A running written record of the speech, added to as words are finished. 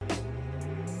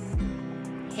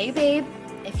Hey babe,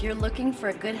 if you're looking for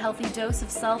a good healthy dose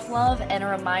of self-love and a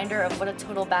reminder of what a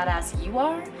total badass you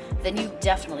are, then you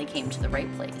definitely came to the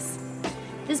right place.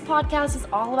 This podcast is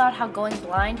all about how going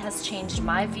blind has changed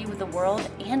my view of the world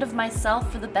and of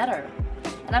myself for the better.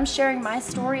 And I'm sharing my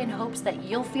story in hopes that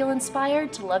you'll feel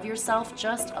inspired to love yourself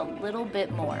just a little bit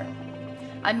more.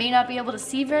 I may not be able to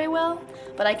see very well,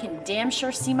 but I can damn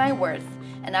sure see my worth,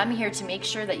 and I'm here to make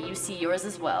sure that you see yours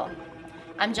as well.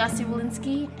 I'm Jessie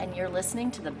Walensky, and you're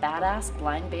listening to the Badass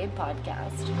Blind Babe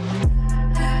Podcast.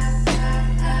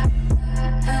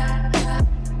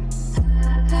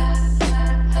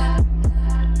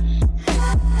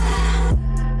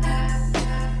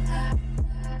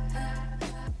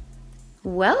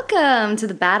 Welcome to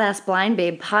the Badass Blind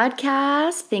Babe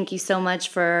Podcast. Thank you so much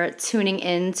for tuning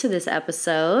in to this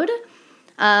episode.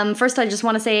 First, I just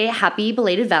want to say happy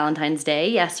belated Valentine's Day.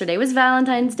 Yesterday was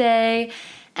Valentine's Day.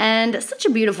 And such a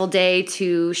beautiful day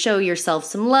to show yourself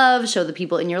some love, show the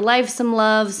people in your life some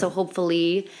love. So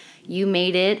hopefully you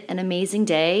made it an amazing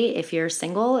day. If you're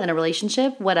single, in a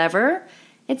relationship, whatever,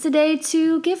 it's a day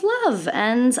to give love.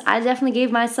 And I definitely gave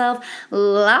myself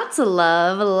lots of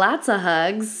love, lots of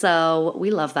hugs. So we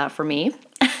love that for me.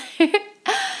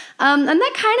 And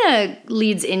that kind of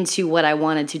leads into what I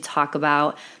wanted to talk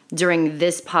about during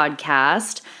this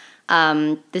podcast.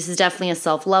 This is definitely a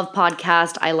self-love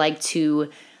podcast. I like to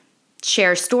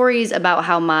share stories about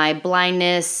how my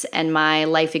blindness and my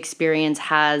life experience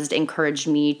has encouraged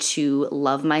me to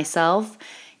love myself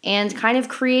and kind of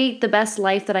create the best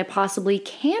life that I possibly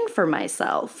can for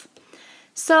myself.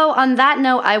 So on that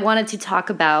note, I wanted to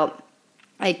talk about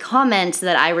a comment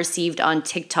that I received on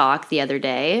TikTok the other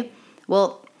day.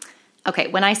 Well, okay,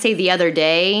 when I say the other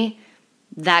day,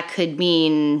 that could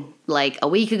mean like a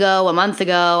week ago, a month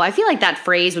ago. I feel like that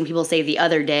phrase when people say the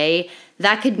other day,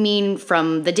 that could mean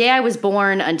from the day I was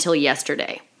born until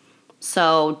yesterday.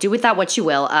 So do with that what you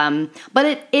will. But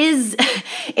it is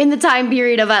in the time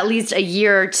period of at least a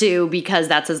year or two because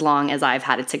that's as long as I've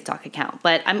had a TikTok account.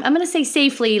 But I'm going to say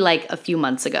safely like a few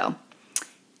months ago.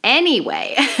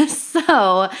 Anyway,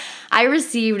 so I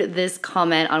received this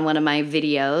comment on one of my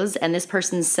videos and this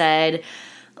person said,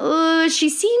 she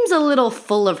seems a little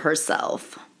full of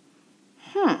herself.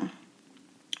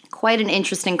 Quite an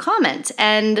interesting comment.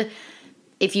 And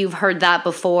if you've heard that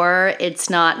before, it's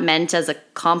not meant as a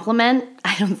compliment.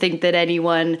 I don't think that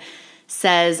anyone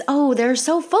says, oh, they're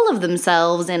so full of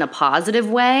themselves in a positive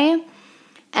way.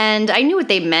 And I knew what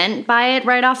they meant by it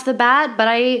right off the bat, but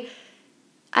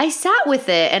I sat with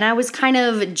it and I was kind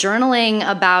of journaling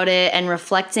about it and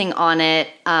reflecting on it.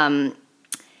 And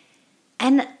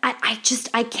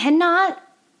I cannot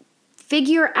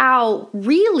figure out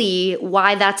really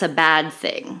why that's a bad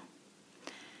thing.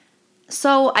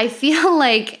 So I feel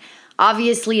like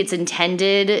obviously it's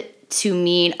intended to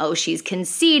mean, oh, she's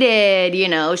conceited,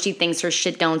 she thinks her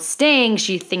shit don't stink,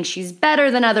 she thinks she's better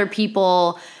than other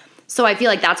people. So I feel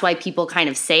like that's why people kind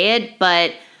of say it,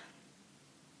 but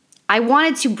I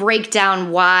wanted to break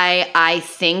down why I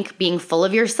think being full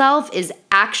of yourself is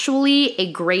actually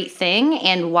a great thing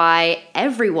and why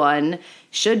everyone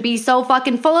should be so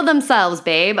fucking full of themselves,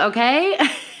 babe, okay?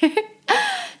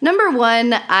 Number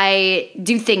one, I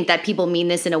do think that people mean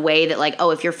this in a way that like, oh,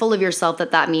 if you're full of yourself,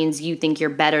 that means you think you're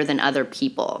better than other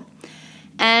people.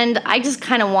 And I just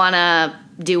kind of want to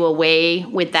do away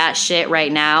with that shit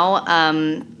right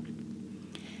now.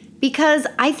 Because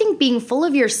I think being full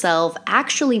of yourself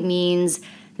actually means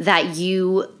that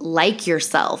you like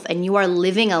yourself and you are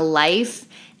living a life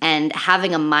and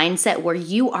having a mindset where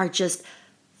you are just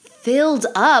filled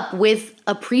up with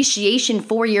appreciation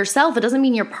for yourself. It doesn't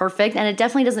mean you're perfect, and it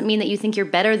definitely doesn't mean that you think you're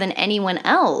better than anyone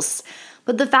else.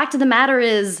 But the fact of the matter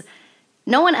is,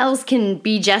 no one else can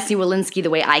be Jessie Walensky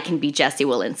the way I can be Jessie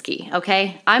Walensky,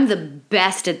 okay? I'm the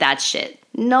best at that shit.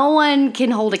 No one can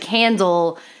hold a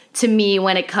candle to me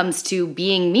when it comes to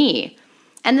being me.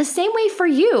 And the same way for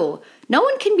you. No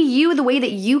one can be you the way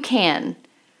that you can.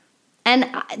 And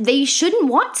they shouldn't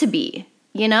want to be.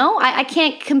 I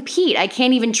can't compete. I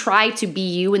can't even try to be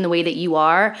you in the way that you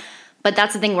are. But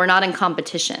that's the thing. We're not in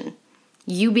competition.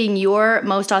 You being your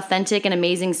most authentic and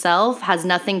amazing self has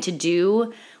nothing to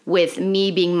do with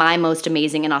me being my most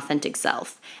amazing and authentic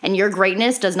self. And your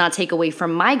greatness does not take away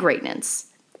from my greatness.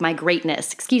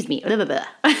 Excuse me.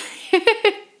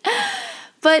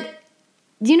 But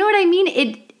you know what I mean?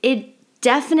 It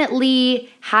definitely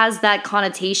has that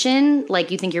connotation,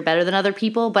 like you think you're better than other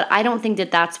people, but I don't think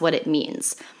that that's what it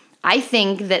means. I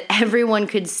think that everyone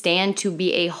could stand to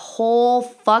be a whole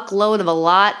fuckload of a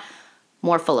lot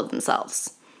more full of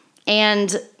themselves.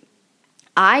 And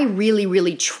I really,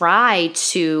 really try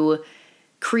to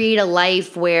create a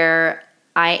life where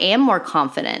I am more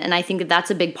confident. And I think that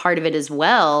that's a big part of it as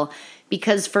well.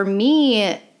 Because for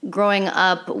me, growing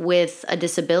up with a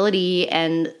disability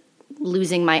and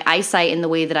losing my eyesight in the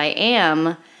way that I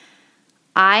am,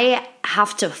 I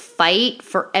have to fight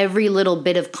for every little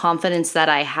bit of confidence that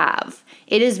I have.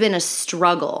 It has been a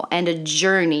struggle and a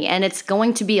journey, and it's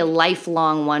going to be a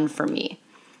lifelong one for me.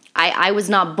 I was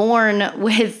not born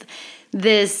with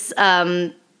this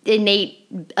innate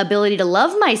ability to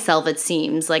love myself, it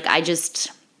seems. Like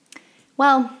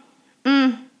no.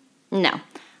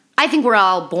 I think we're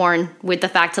all born with the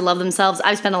fact to love themselves.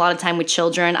 I've spent a lot of time with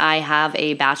children. I have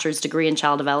a bachelor's degree in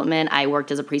child development. I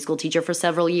worked as a preschool teacher for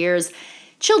several years.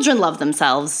 Children love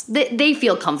themselves. They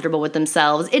feel comfortable with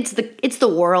themselves. It's the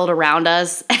world around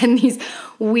us and these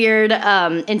weird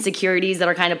insecurities that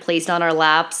are kind of placed on our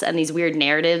laps and these weird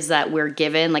narratives that we're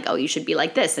given, like, oh, you should be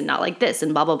like this and not like this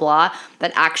and blah, blah, blah,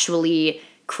 that actually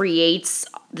creates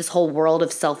this whole world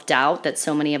of self-doubt that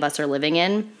so many of us are living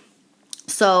in.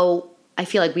 So I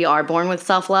feel like we are born with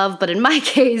self-love, but in my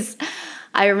case,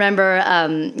 I remember,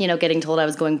 getting told I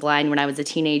was going blind when I was a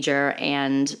teenager,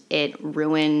 and it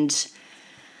ruined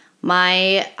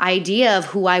my idea of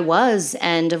who I was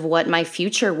and of what my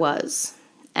future was.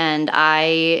 And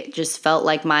I just felt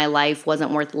like my life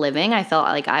wasn't worth living. I felt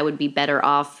like I would be better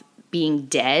off being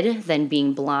dead than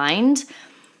being blind.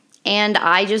 And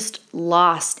I just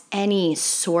lost any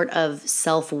sort of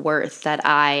self-worth that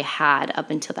I had up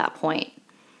until that point.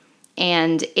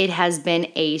 And it has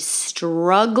been a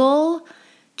struggle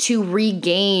to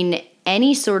regain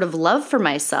any sort of love for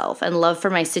myself and love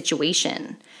for my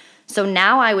situation. So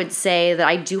now I would say that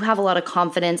I do have a lot of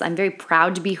confidence. I'm very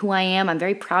proud to be who I am. I'm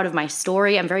very proud of my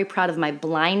story. I'm very proud of my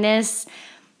blindness.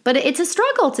 But it's a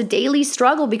struggle. It's a daily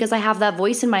struggle because I have that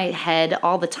voice in my head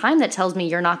all the time that tells me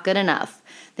you're not good enough.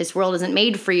 This world isn't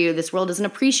made for you. This world doesn't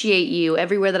appreciate you.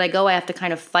 Everywhere that I go, I have to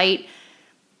kind of fight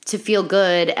to feel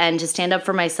good and to stand up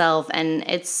for myself. And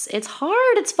it's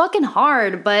hard. It's fucking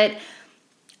hard. But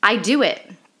I do it.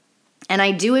 And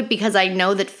I do it because I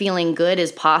know that feeling good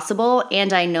is possible,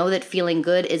 and I know that feeling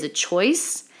good is a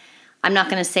choice. I'm not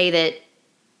going to say that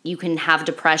you can have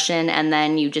depression and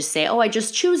then you just say, oh, I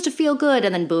just choose to feel good,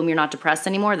 and then boom, you're not depressed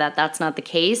anymore. That's not the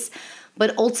case.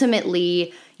 But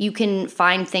ultimately, you can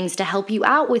find things to help you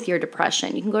out with your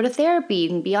depression. You can go to therapy, you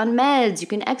can be on meds, you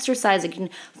can exercise, you can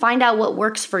find out what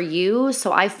works for you.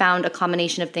 So I found a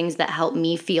combination of things that help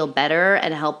me feel better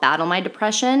and help battle my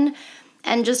depression,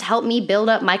 and just help me build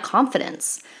up my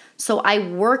confidence. So I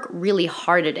work really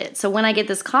hard at it. So when I get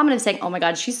this comment of saying, oh my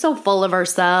God, she's so full of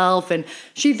herself and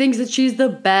she thinks that she's the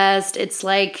best, it's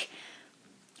like,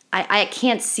 I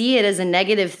can't see it as a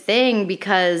negative thing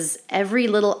because every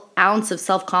little ounce of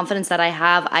self-confidence that I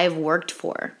have, I've worked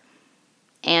for.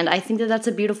 And I think that that's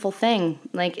a beautiful thing.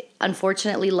 Like,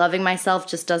 unfortunately, loving myself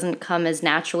just doesn't come as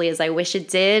naturally as I wish it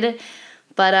did.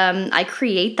 But I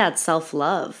create that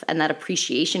self-love and that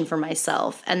appreciation for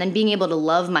myself. And then being able to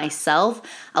love myself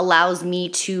allows me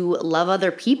to love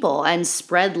other people and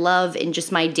spread love in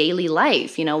just my daily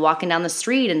life. You know, walking down the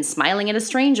street and smiling at a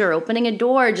stranger, opening a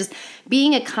door, just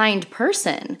being a kind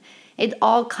person. It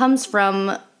all comes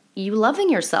from you loving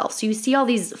yourself. So you see all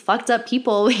these fucked up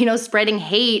people, spreading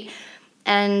hate,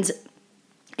 and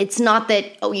it's not that,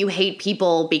 oh, you hate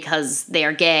people because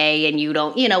they're gay and you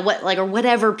don't, or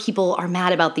whatever people are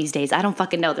mad about these days. I don't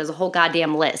fucking know. There's a whole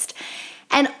goddamn list.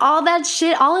 And all that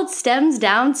shit, all it stems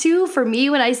down to, for me,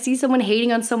 when I see someone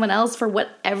hating on someone else for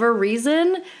whatever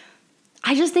reason,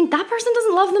 I just think that person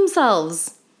doesn't love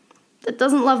themselves. That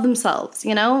doesn't love themselves,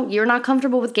 You're not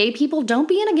comfortable with gay people? Don't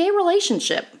be in a gay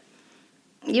relationship.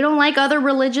 You don't like other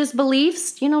religious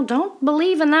beliefs? Don't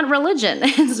believe in that religion.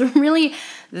 It's really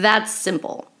that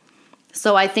simple.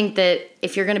 So I think that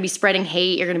if you're going to be spreading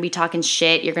hate, you're going to be talking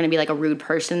shit, you're going to be like a rude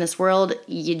person in this world,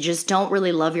 you just don't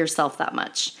really love yourself that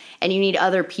much. And you need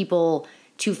other people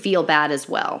to feel bad as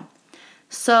well.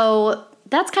 So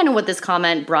that's kind of what this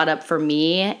comment brought up for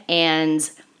me.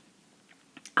 And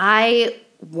I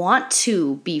want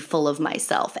to be full of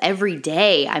myself. Every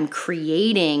day I'm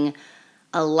creating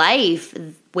a life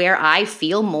where I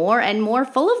feel more and more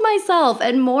full of myself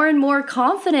and more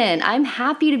confident. I'm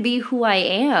happy to be who I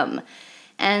am.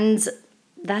 And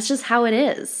that's just how it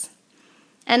is.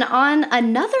 And on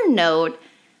another note,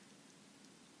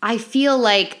 I feel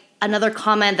like another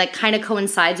comment that kind of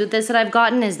coincides with this that I've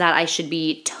gotten is that I should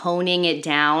be toning it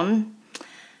down.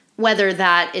 Whether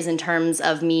that is in terms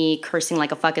of me cursing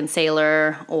like a fucking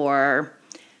sailor or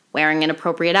wearing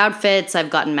inappropriate outfits. I've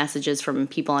gotten messages from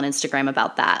people on Instagram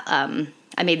about that.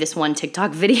 I made this one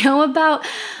TikTok video about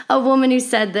a woman who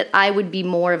said that I would be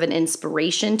more of an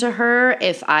inspiration to her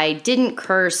if I didn't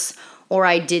curse or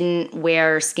I didn't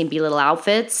wear skimpy little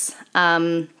outfits,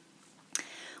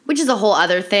 which is a whole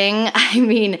other thing. I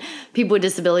mean, people with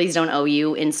disabilities don't owe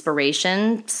you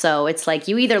inspiration. So it's like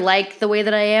you either like the way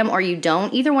that I am or you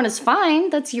don't. Either one is fine.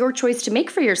 That's your choice to make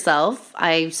for yourself.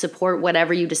 I support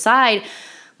whatever you decide,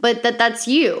 but that's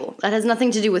you. That has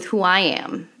nothing to do with who I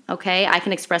am. Okay, I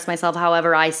can express myself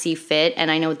however I see fit, and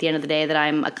I know at the end of the day that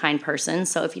I'm a kind person.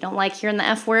 So if you don't like hearing the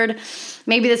F word,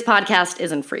 maybe this podcast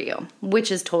isn't for you,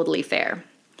 which is totally fair.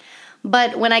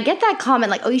 But when I get that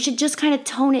comment, like, oh, you should just kind of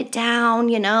tone it down,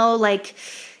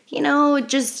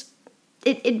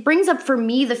 it brings up for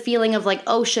me the feeling of like,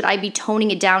 oh, should I be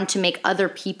toning it down to make other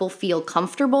people feel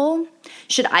comfortable?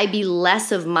 Should I be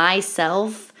less of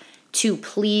myself to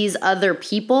please other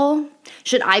people?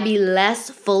 Should I be less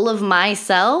full of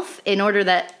myself in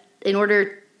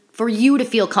order for you to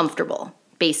feel comfortable,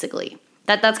 basically?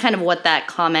 That's kind of what that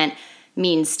comment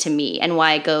means to me and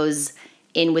why it goes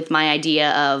in with my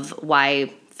idea of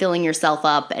why filling yourself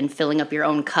up and filling up your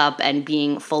own cup and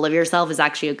being full of yourself is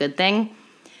actually a good thing.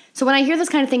 So when I hear this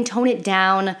kind of thing, tone it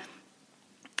down,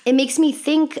 it makes me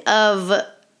think of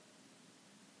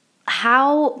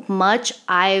how much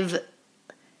I've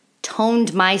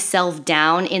toned myself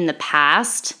down in the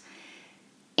past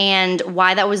and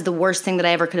why that was the worst thing that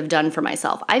I ever could have done for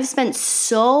myself. I've spent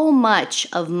so much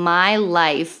of my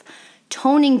life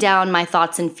toning down my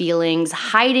thoughts and feelings,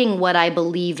 hiding what I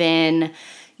believe in,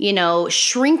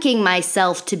 shrinking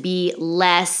myself to be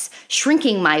less,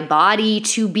 shrinking my body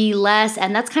to be less.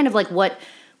 And that's kind of like what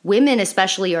women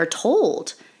especially are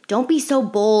told. Don't be so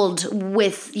bold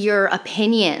with your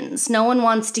opinions. No one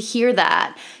wants to hear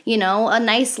that. A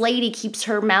nice lady keeps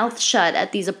her mouth shut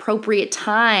at these appropriate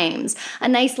times. A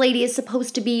nice lady is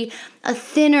supposed to be a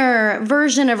thinner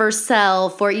version of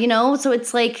herself, so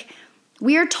it's like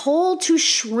we are told to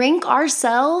shrink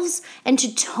ourselves and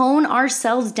to tone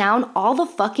ourselves down all the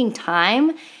fucking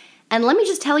time. And let me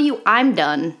just tell you, I'm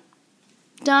done.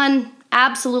 Done.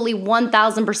 Absolutely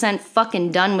 1000%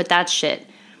 fucking done with that shit.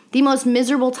 The most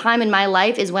miserable time in my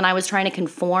life is when I was trying to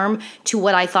conform to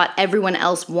what I thought everyone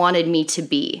else wanted me to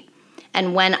be.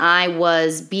 And when I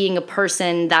was being a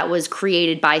person that was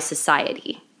created by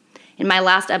society. In my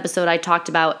last episode, I talked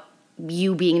about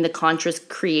you being the conscious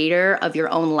creator of your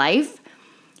own life.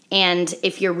 And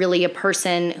if you're really a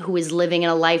person who is living in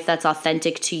a life that's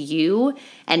authentic to you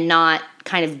and not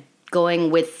kind of going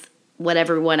with what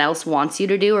everyone else wants you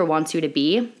to do or wants you to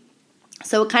be.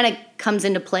 So it kind of comes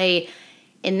into play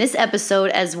in this episode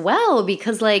as well,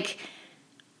 because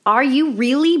are you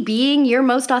really being your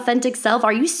most authentic self?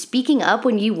 Are you speaking up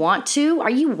when you want to? Are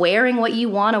you wearing what you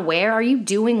want to wear? Are you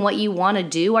doing what you want to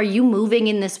do? Are you moving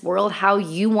in this world how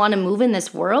you want to move in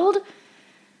this world?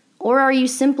 Or are you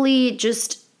simply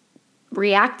just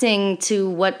reacting to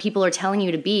what people are telling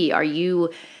you to be? Are you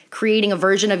creating a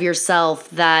version of yourself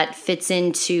that fits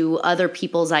into other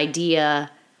people's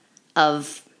idea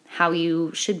of how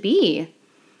you should be?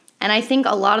 And I think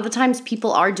a lot of the times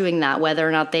people are doing that, whether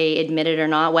or not they admit it or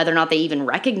not, whether or not they even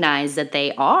recognize that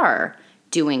they are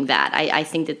doing that. I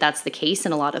think that that's the case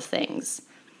in a lot of things.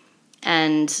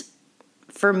 And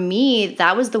for me,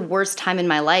 that was the worst time in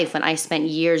my life when I spent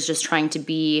years just trying to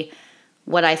be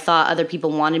what I thought other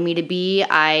people wanted me to be.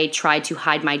 I tried to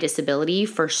hide my disability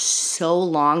for so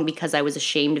long because I was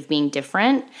ashamed of being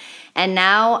different. And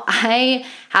now I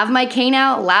have my cane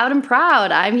out loud and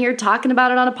proud. I'm here talking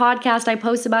about it on a podcast. I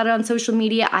post about it on social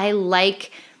media. I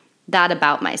like that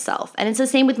about myself. And it's the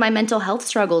same with my mental health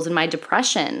struggles and my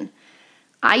depression.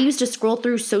 I used to scroll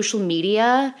through social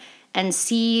media and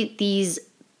see these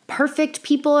perfect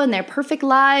people and their perfect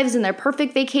lives and their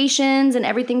perfect vacations and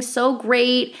everything's so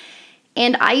great.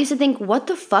 And I used to think, what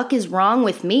the fuck is wrong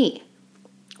with me?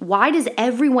 Why does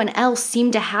everyone else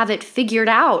seem to have it figured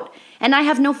out? And I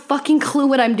have no fucking clue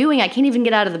what I'm doing. I can't even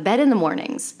get out of the bed in the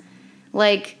mornings.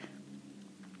 I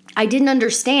didn't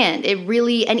understand. It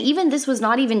really, and even this was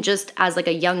not even just as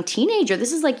a young teenager.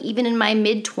 This is even in my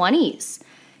mid-20s.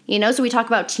 So we talk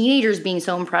about teenagers being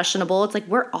so impressionable. It's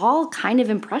we're all kind of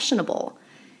impressionable.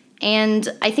 And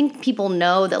I think people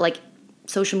know that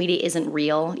social media isn't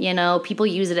real. People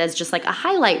use it as just a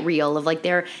highlight reel of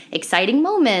their exciting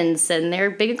moments and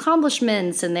their big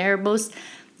accomplishments and their most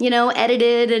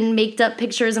edited and maked up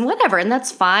pictures and whatever. And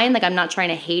that's fine. I'm not trying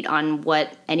to hate on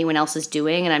what anyone else is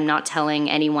doing, and I'm not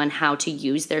telling anyone how to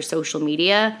use their social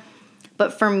media.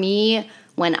 But for me,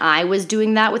 when I was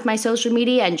doing that with my social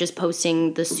media and just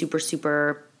posting the super,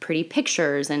 super pretty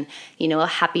pictures and, a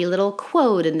happy little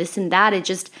quote and this and that, it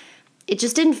just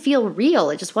didn't feel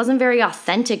real. It just wasn't very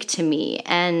authentic to me.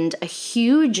 And a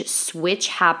huge switch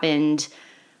happened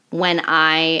when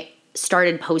I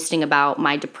started posting about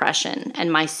my depression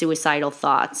and my suicidal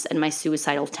thoughts and my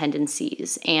suicidal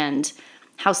tendencies and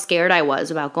how scared I was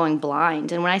about going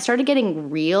blind. And when I started getting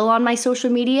real on my social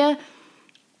media,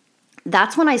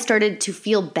 that's when I started to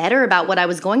feel better about what I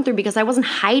was going through because I wasn't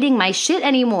hiding my shit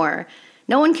anymore.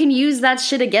 No one can use that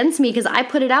shit against me because I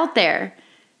put it out there.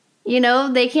 You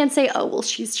know, they can't say, oh, well,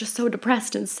 she's just so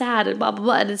depressed and sad and blah, blah,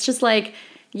 blah. And it's just like,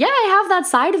 yeah, I have that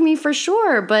side of me for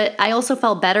sure. But I also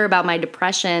felt better about my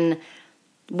depression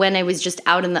when I was just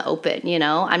out in the open, you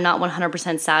know? I'm not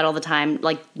 100% sad all the time.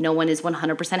 Like, no one is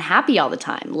 100% happy all the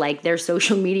time. Like, their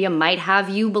social media might have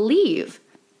you believe.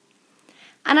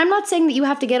 And I'm not saying that you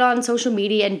have to get on social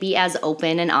media and be as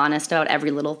open and honest about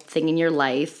every little thing in your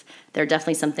life. There are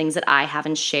definitely some things that I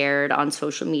haven't shared on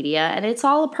social media, and it's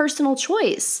all a personal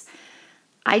choice.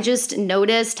 I just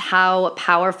noticed how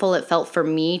powerful it felt for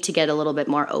me to get a little bit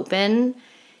more open.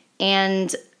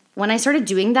 And when I started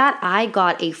doing that, I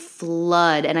got a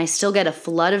flood, and I still get a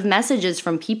flood of messages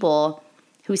from people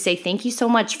who say, thank you so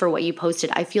much for what you posted.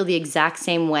 I feel the exact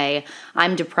same way.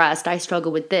 I'm depressed. I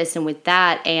struggle with this and with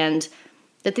that. And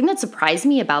the thing that surprised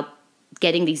me about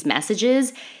getting these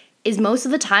messages is most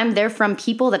of the time they're from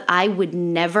people that I would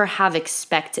never have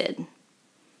expected.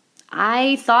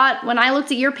 I thought when I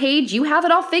looked at your page, you have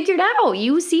it all figured out.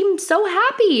 You seem so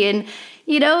happy and,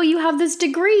 you know, you have this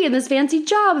degree and this fancy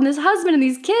job and this husband and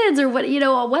these kids or what, you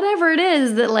know, whatever it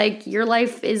is that like your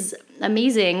life is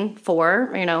amazing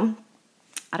for, you know.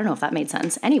 I don't know if that made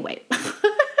sense. Anyway,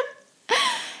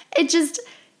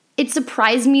 it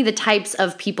surprised me the types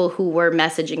of people who were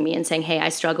messaging me and saying, hey, I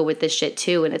struggle with this shit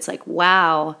too. And it's like,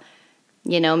 wow,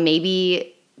 you know,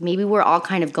 maybe we're all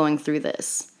kind of going through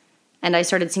this. And I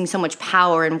started seeing so much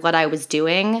power in what I was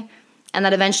doing. And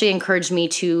that eventually encouraged me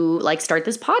to like start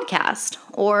this podcast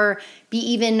or be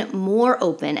even more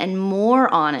open and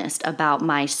more honest about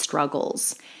my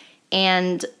struggles.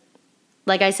 And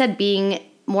like I said, being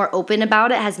more open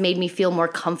about it has made me feel more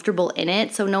comfortable in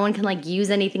it. So no one can like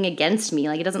use anything against me.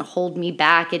 Like it doesn't hold me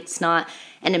back. It's not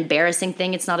an embarrassing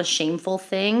thing. It's not a shameful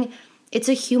thing. It's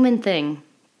a human thing.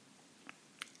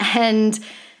 And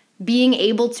being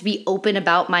able to be open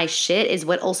about my shit is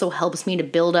what also helps me to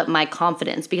build up my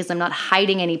confidence because I'm not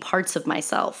hiding any parts of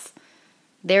myself.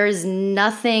 There is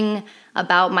nothing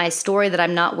about my story that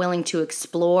I'm not willing to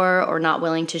explore or not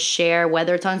willing to share,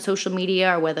 whether it's on social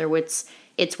media or whether it's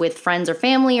with friends or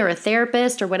family or a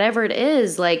therapist or whatever it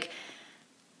is. Like,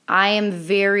 I am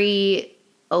very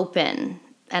open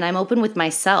and I'm open with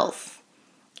myself.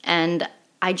 And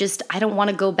I don't want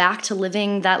to go back to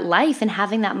living that life and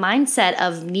having that mindset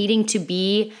of needing to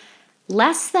be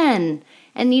less than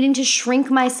and needing to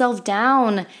shrink myself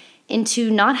down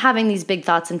into not having these big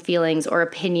thoughts and feelings or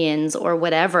opinions or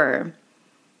whatever.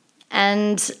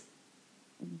 And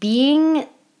being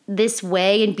this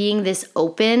way and being this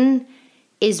open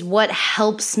is what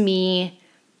helps me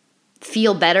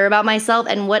feel better about myself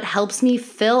and what helps me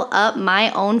fill up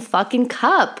my own fucking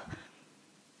cup.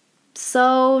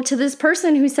 So to this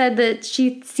person who said that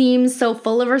she seems so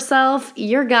full of herself,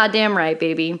 you're goddamn right,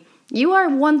 baby. You are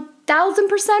 1000%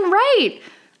 right.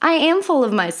 I am full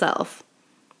of myself.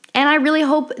 And I really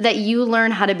hope that you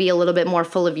learn how to be a little bit more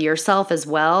full of yourself as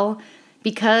well,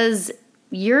 because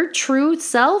your true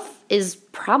self is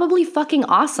probably fucking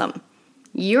awesome.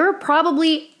 You're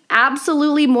probably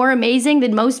absolutely more amazing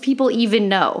than most people even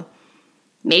know.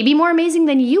 Maybe more amazing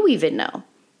than you even know,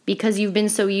 because you've been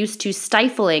so used to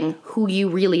stifling who you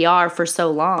really are for so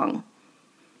long.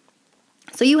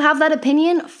 So you have that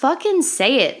opinion? Fucking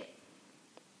say it.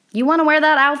 You want to wear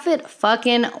that outfit?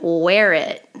 Fucking wear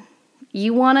it.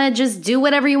 You want to just do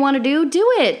whatever you want to do? Do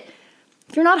it.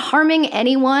 If you're not harming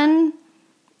anyone,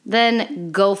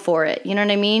 then go for it. You know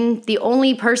what I mean? The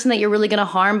only person that you're really going to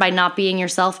harm by not being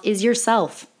yourself is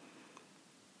yourself.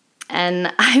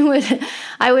 And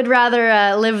I would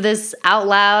rather live this out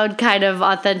loud kind of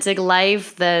authentic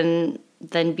life than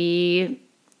be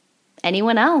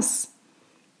anyone else.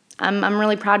 I'm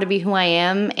really proud to be who I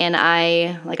am, and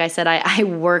like I said, I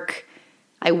work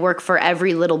for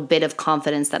every little bit of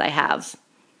confidence that I have.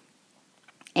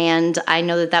 And I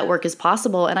know that work is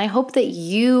possible, and I hope that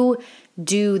you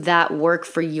do that work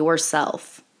for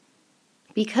yourself.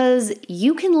 Because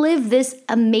you can live this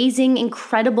amazing,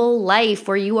 incredible life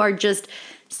where you are just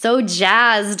so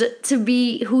jazzed to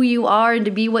be who you are and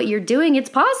to be what you're doing. It's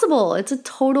possible. It's a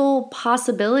total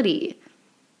possibility.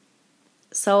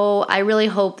 So I really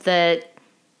hope that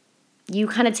you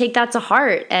kind of take that to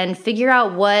heart and figure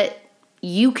out what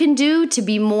you can do to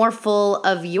be more full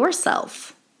of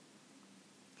yourself.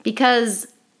 Because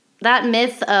that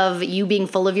myth of you being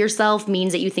full of yourself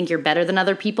means that you think you're better than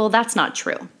other people, that's not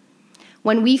true.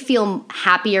 when we feel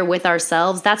happier with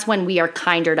ourselves, that's when we are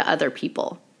kinder to other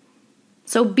people.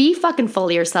 So be fucking full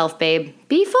of yourself, babe.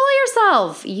 Be full of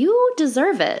yourself. You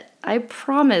deserve it. I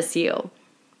promise you.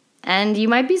 And you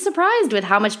might be surprised with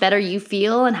how much better you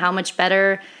feel and how much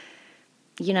better,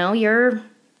 you're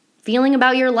feeling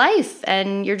about your life.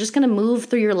 And you're just going to move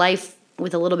through your life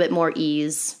with a little bit more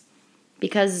ease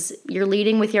because you're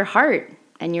leading with your heart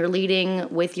and you're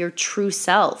leading with your true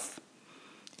self.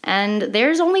 And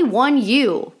there's only one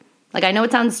you. Like, I know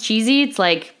it sounds cheesy. It's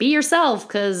like, be yourself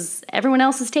because everyone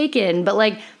else is taken. But,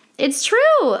 like, it's true.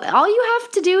 All you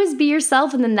have to do is be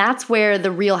yourself, and then that's where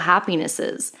the real happiness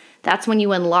is. That's when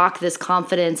you unlock this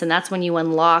confidence, and that's when you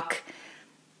unlock,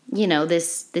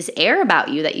 this air about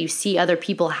you that you see other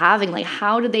people having. Like,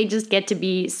 how did they just get to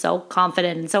be so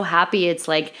confident and so happy? It's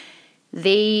like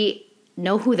they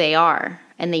know who they are.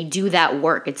 And they do that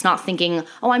work. It's not thinking,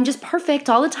 oh, I'm just perfect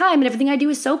all the time and everything I do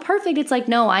is so perfect. It's like,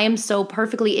 no, I am so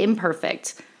perfectly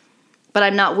imperfect. But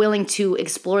I'm not willing to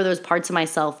explore those parts of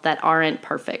myself that aren't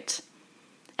perfect.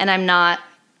 And I'm not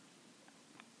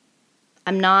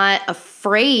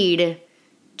afraid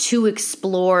to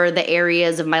explore the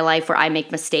areas of my life where I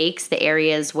make mistakes, the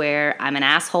areas where I'm an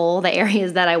asshole, the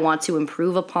areas that I want to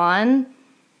improve upon.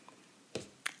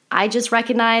 I just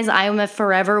recognize I am a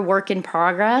forever work in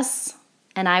progress.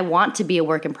 And I want to be a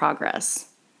work in progress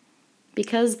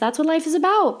because that's what life is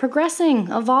about. Progressing,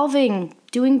 evolving,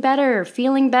 doing better,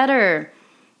 feeling better.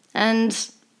 And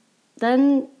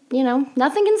then,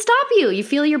 nothing can stop you. You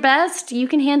feel your best. You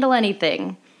can handle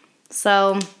anything.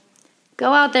 So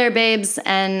go out there, babes,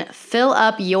 and fill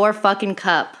up your fucking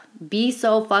cup. Be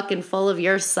so fucking full of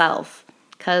yourself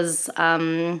because,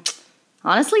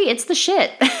 honestly, it's the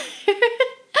shit.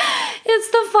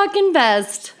 It's the fucking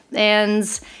best. And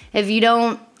if you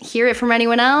don't hear it from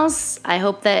anyone else, I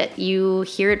hope that you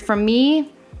hear it from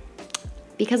me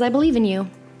because I believe in you.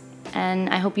 And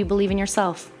I hope you believe in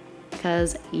yourself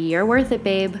because you're worth it,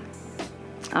 babe.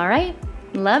 All right.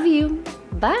 Love you.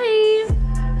 Bye.